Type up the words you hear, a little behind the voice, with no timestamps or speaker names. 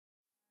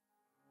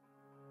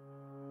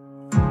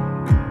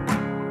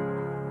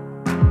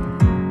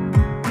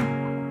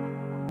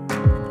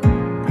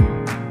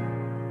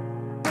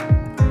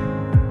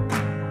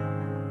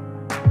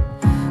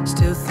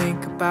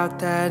think about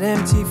that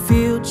empty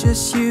field,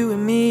 just you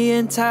and me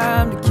and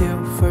time to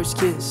kill. First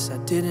kiss I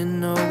didn't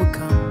know would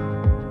come.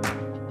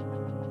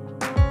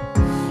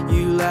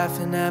 You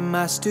laughing at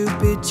my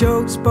stupid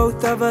jokes,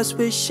 both of us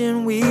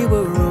wishing we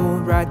were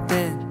old right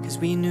then, cause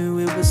we knew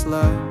it was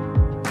love.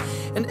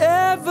 And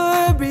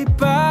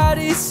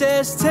everybody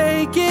says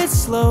take it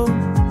slow,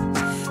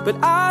 but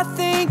I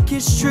think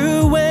it's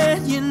true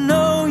when you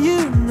know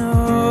you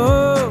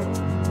know.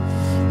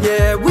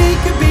 Yeah, we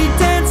could be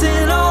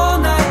dancing all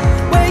night,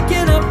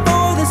 waking up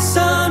for the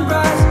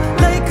sunrise,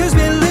 late cause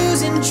we're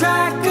losing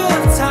track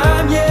of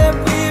time. Yeah,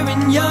 we're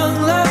in young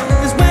love,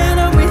 cause when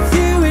I'm with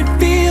you it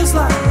feels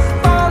like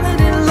falling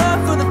in love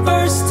for the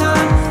first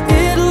time.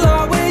 It'll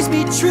always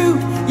be true,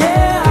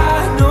 yeah,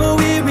 I know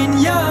we're in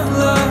young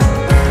love.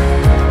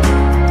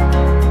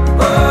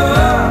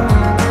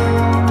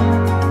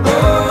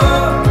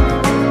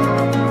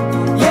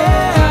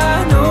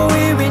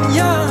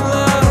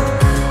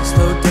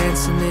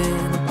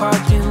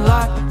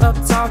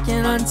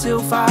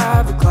 Until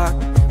 5 o'clock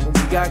when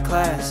we got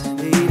class at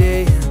 8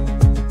 a.m.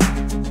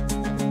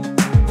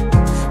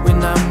 When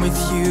I'm with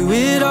you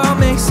it all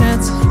makes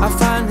sense. I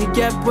finally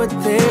get what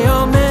they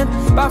all meant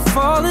by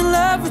falling in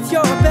love with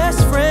your best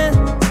friend.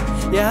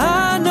 Yeah,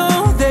 I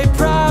know they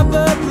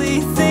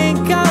probably think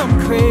I'm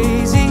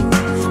crazy,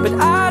 but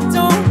I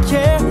don't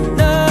care,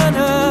 none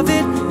of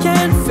it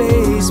can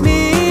faze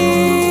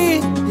me.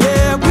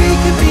 Yeah, we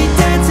could be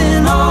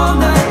dancing all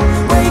night,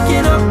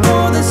 waking up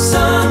for the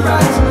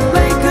sunrise,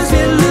 late cause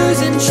we're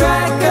losing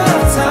track of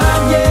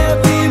time. Yeah,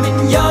 we're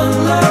in young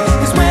love,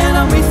 cause when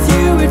I'm with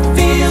you it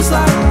feels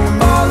like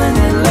falling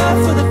in love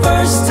for the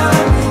first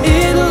time.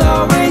 It'll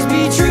always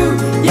be true,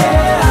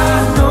 yeah,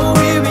 I know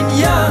we're in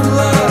young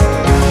love.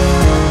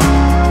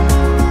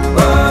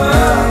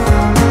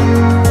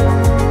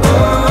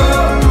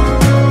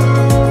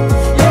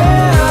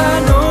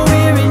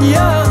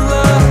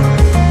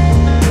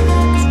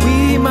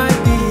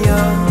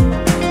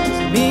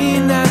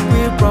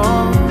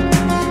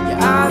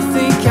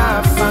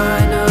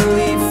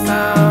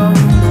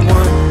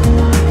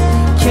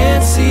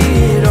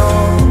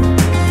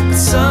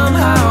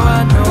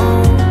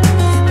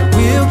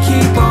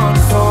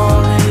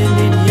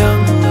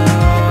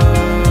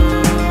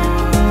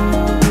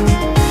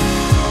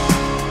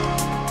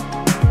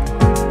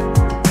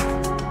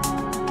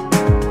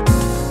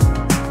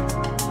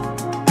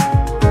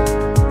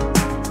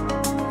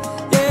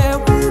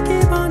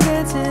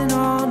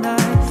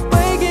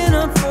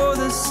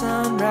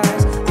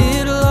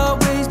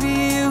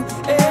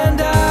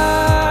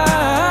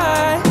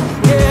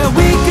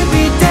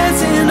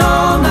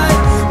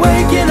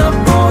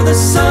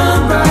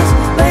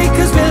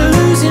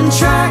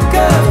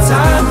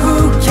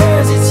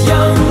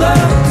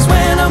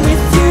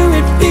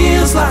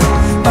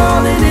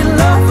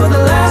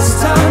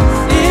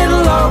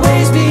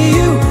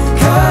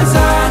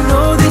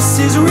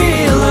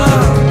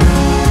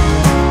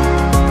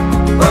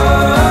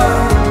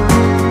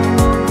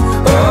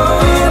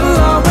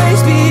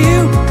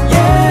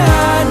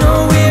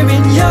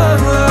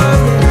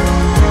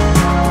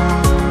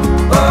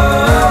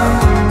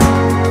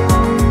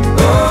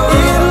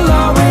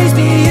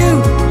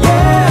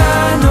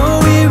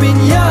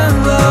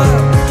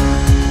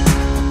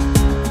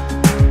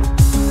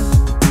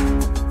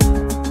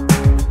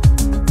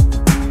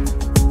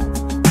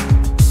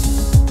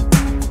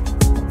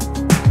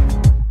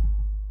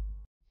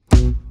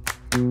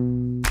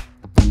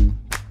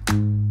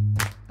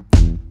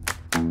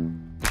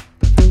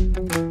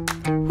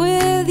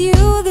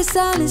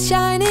 sun is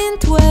shining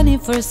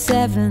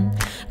 24/7.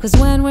 Cause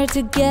when we're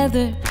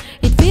together,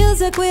 it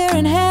feels like we're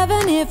in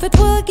heaven. If it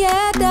will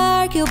get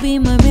dark, you'll be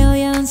my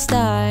million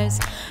stars.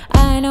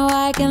 I know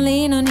I can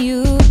lean on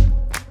you.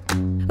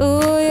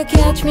 Ooh, you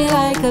catch me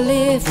like a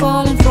leaf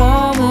falling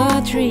from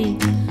a tree.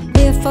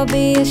 If I'll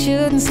be a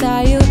shooting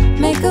star, you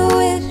make a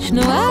wish.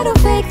 No, I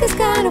don't fake this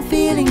kind of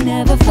feeling,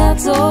 never felt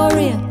so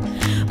real.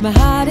 My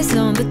heart is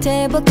on the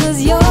table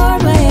cause you're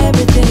my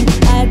everything.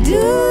 I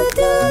do,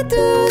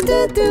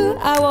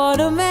 I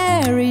wanna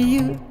marry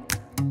you.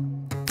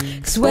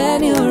 Cause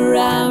when you're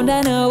around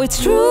I know it's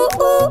true.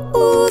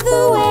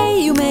 The way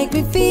you make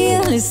me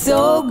feel is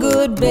so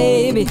good,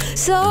 baby.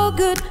 So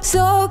good,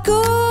 so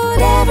good.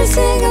 Every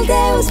single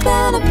day we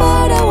spend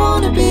apart, I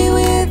wanna be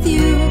with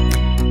you.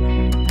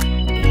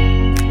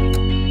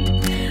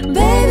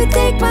 Baby,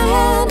 take my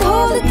hand,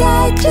 hold it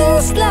tight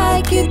just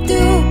like you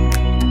do.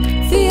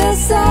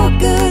 Feels so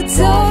good,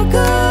 so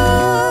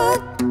good.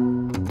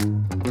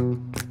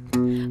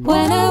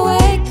 When I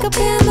wake up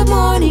in the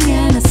morning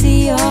and I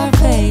see your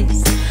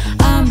face,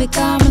 I'm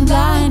becoming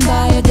blind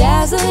by your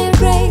dazzling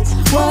grace.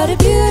 What a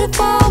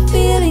beautiful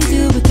feeling to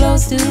be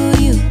close to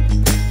you.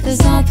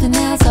 There's nothing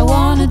else I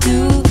wanna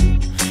do.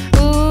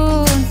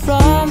 Ooh, and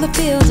from the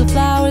fields of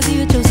flowers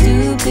you chose to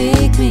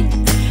pick me.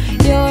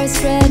 You're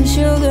spreading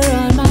sugar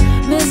on my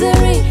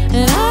misery.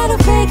 And I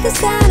don't fake this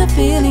kind of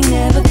feeling,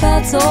 never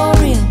felt so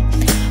real.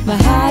 My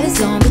heart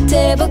is on the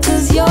table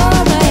cause you're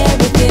my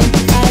everything.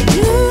 I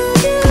do,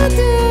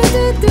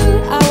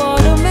 I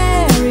wanna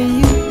marry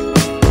you.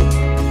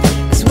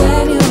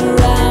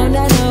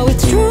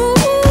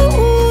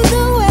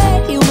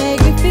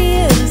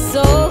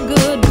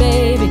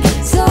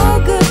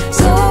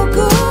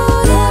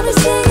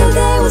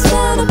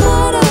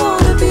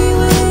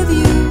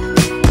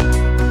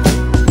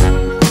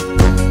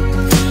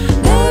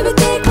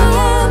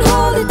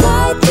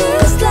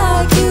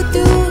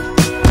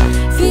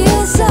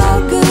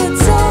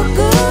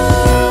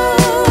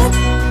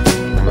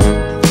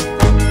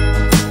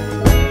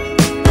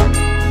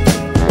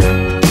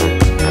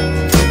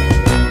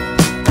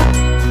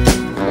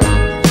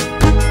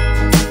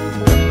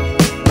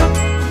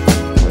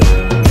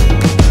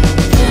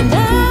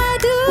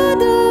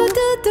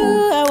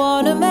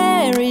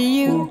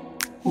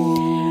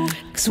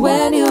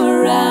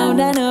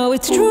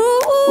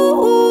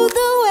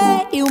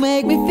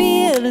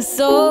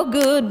 so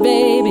good,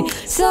 baby.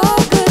 So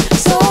good,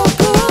 so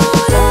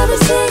good. Every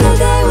single